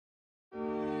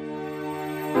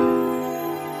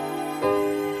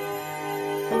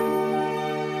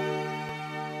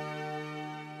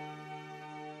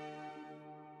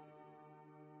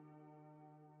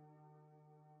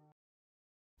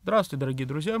Здравствуйте, дорогие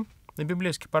друзья! На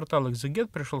библейский портал Экзегет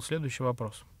пришел следующий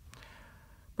вопрос.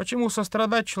 Почему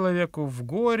сострадать человеку в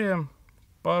горе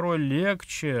порой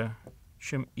легче,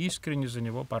 чем искренне за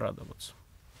него порадоваться?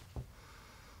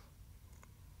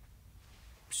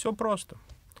 Все просто.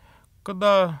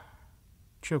 Когда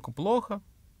человеку плохо,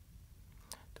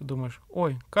 ты думаешь: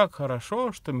 ой, как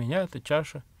хорошо, что меня эта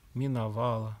чаша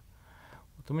миновала.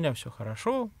 Вот у меня все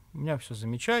хорошо, у меня все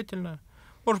замечательно.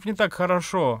 Может быть, не так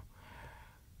хорошо,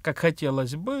 как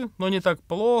хотелось бы, но не так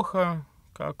плохо,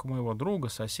 как у моего друга,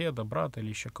 соседа, брата или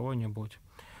еще кого-нибудь.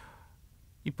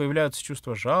 И появляется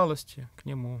чувство жалости к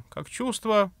нему, как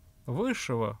чувство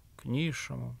высшего к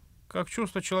низшему, как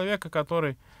чувство человека,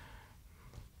 который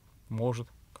может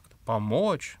как-то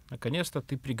помочь. Наконец-то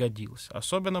ты пригодился.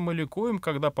 Особенно мы ликуем,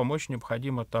 когда помочь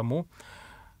необходимо тому,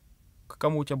 к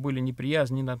кому у тебя были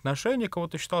неприязненные отношения, кого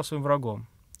ты считал своим врагом.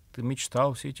 Ты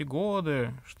мечтал все эти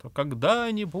годы, что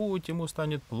когда-нибудь ему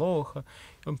станет плохо,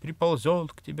 и он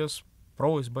приползет к тебе с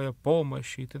просьбой о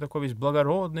помощи, и ты такой весь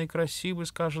благородный и красивый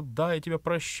скажет: да, я тебя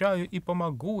прощаю и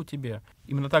помогу тебе.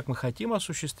 Именно так мы хотим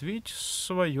осуществить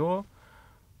свое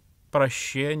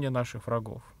прощение наших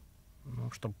врагов.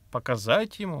 Чтобы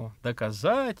показать ему,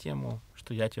 доказать ему,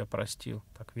 что я тебя простил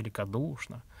так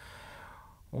великодушно.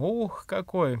 Ух,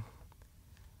 какой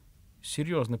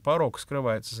серьезный порок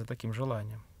скрывается за таким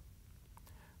желанием.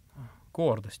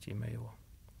 Гордость имя его.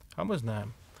 А мы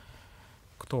знаем,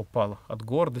 кто пал от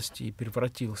гордости и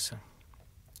превратился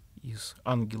из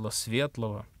ангела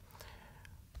светлого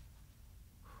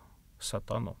в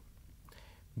сатану.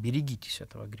 Берегитесь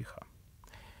этого греха.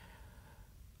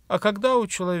 А когда у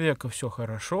человека все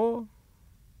хорошо,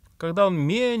 когда он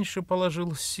меньше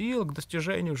положил сил к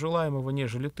достижению желаемого,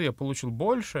 нежели ты, а получил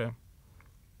больше,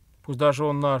 пусть даже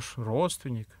он наш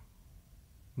родственник,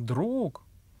 друг,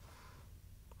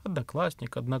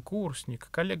 одноклассник, однокурсник,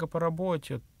 коллега по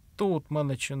работе, тут мы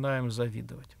начинаем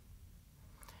завидовать.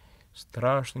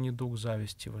 Страшный недуг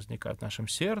зависти возникает в нашем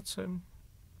сердце,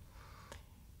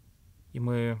 и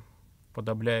мы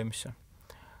подобляемся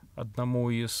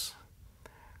одному из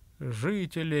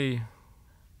жителей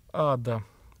ада,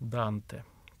 Данте.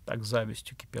 Так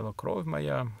завистью кипела кровь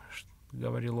моя,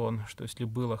 говорил он, что если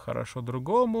было хорошо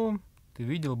другому, ты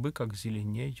видел бы, как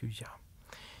зеленею я.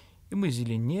 И мы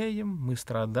зеленеем, мы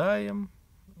страдаем.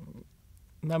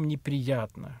 Нам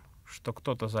неприятно, что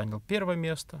кто-то занял первое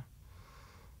место,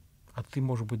 а ты,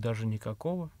 может быть, даже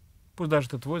никакого. Пусть даже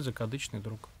ты твой закадычный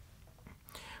друг.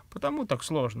 Потому так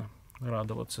сложно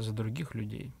радоваться за других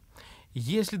людей.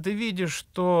 Если ты видишь,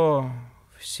 что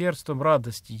в сердце твоем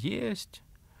радость есть,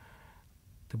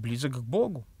 ты близок к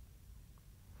Богу.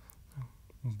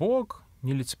 Бог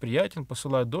нелицеприятен,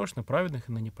 посылает дождь на праведных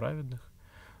и на неправедных,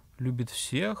 любит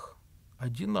всех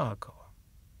одинаково.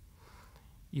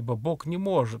 Ибо Бог не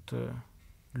может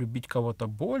любить кого-то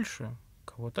больше,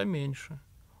 кого-то меньше.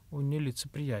 Он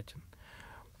нелицеприятен.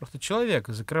 Просто человек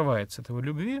закрывается от его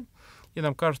любви, и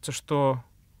нам кажется, что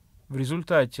в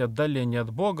результате отдаления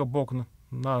от Бога Бог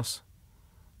нас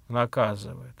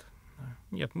наказывает.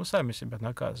 Нет, мы сами себя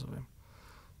наказываем.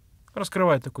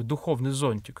 Раскрывает такой духовный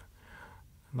зонтик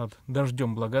над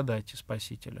дождем благодати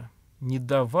Спасителя, не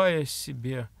давая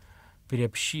себе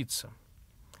приобщиться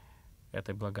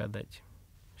этой благодати.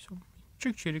 Все,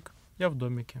 чик-чирик, я в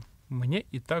домике. Мне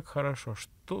и так хорошо.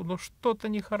 Что-то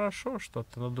нехорошо,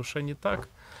 что-то на душе не так.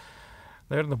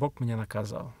 Наверное, Бог меня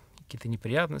наказал. Какие-то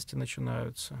неприятности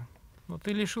начинаются. Но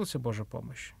ты лишился Божьей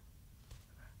помощи.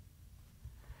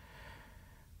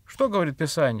 Что говорит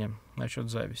Писание насчет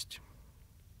зависти?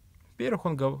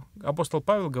 Во-первых, апостол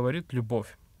Павел говорит: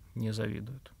 любовь не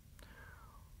завидует.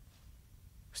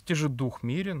 Стяжет дух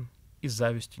мирен, и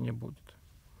зависти не будет.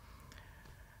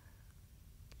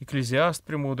 Экклезиаст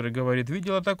премудрый говорит: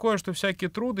 видела такое, что всякий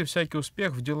труд и всякий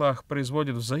успех в делах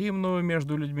производит взаимную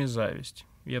между людьми зависть.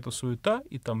 И это суета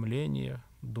и томление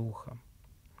духа.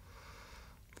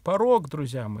 Порок,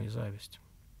 друзья мои, зависть,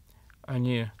 а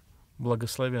не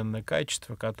благословенное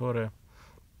качество, которое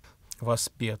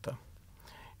воспето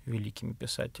великими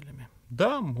писателями.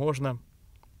 Да, можно,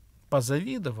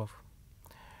 позавидовав,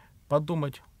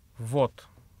 подумать: вот,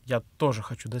 я тоже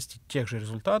хочу достичь тех же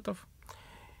результатов.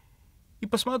 И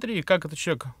посмотри, как этот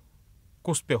человек к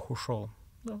успеху шел.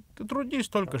 Да, ты трудись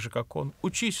столько же, как он,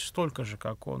 учись столько же,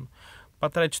 как он,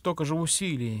 потрать столько же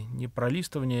усилий, не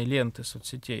пролистывание ленты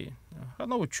соцсетей, а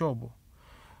на учебу,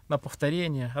 на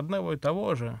повторение одного и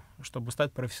того же, чтобы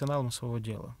стать профессионалом своего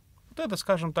дела. Вот это,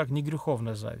 скажем так, не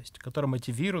греховная зависть, которая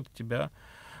мотивирует тебя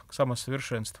к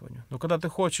самосовершенствованию. Но когда ты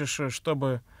хочешь,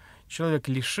 чтобы человек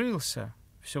лишился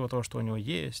всего того, что у него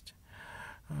есть,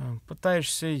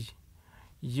 пытаешься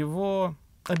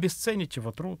обесценить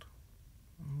его труд,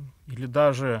 или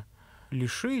даже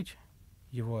лишить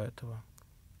его этого,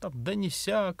 там,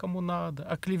 донеся кому надо,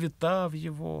 оклеветав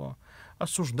его,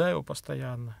 осуждая его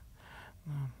постоянно.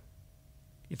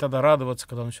 И тогда радоваться,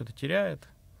 когда он все это теряет,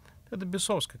 это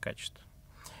бесовское качество.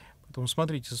 Поэтому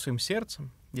смотрите за своим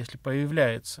сердцем, если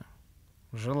появляется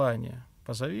желание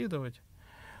позавидовать,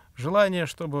 желание,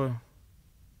 чтобы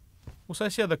у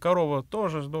соседа корова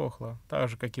тоже сдохла, так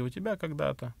же, как и у тебя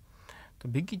когда-то, то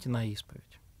бегите на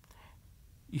исповедь.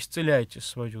 Исцеляйте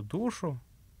свою душу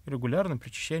регулярным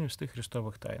причащением святых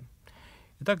христовых тайн.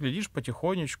 И так, глядишь,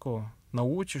 потихонечку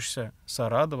научишься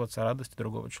сорадоваться радости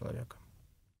другого человека.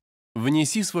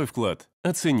 Внеси свой вклад,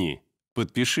 оцени,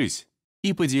 подпишись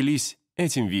и поделись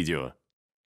этим видео.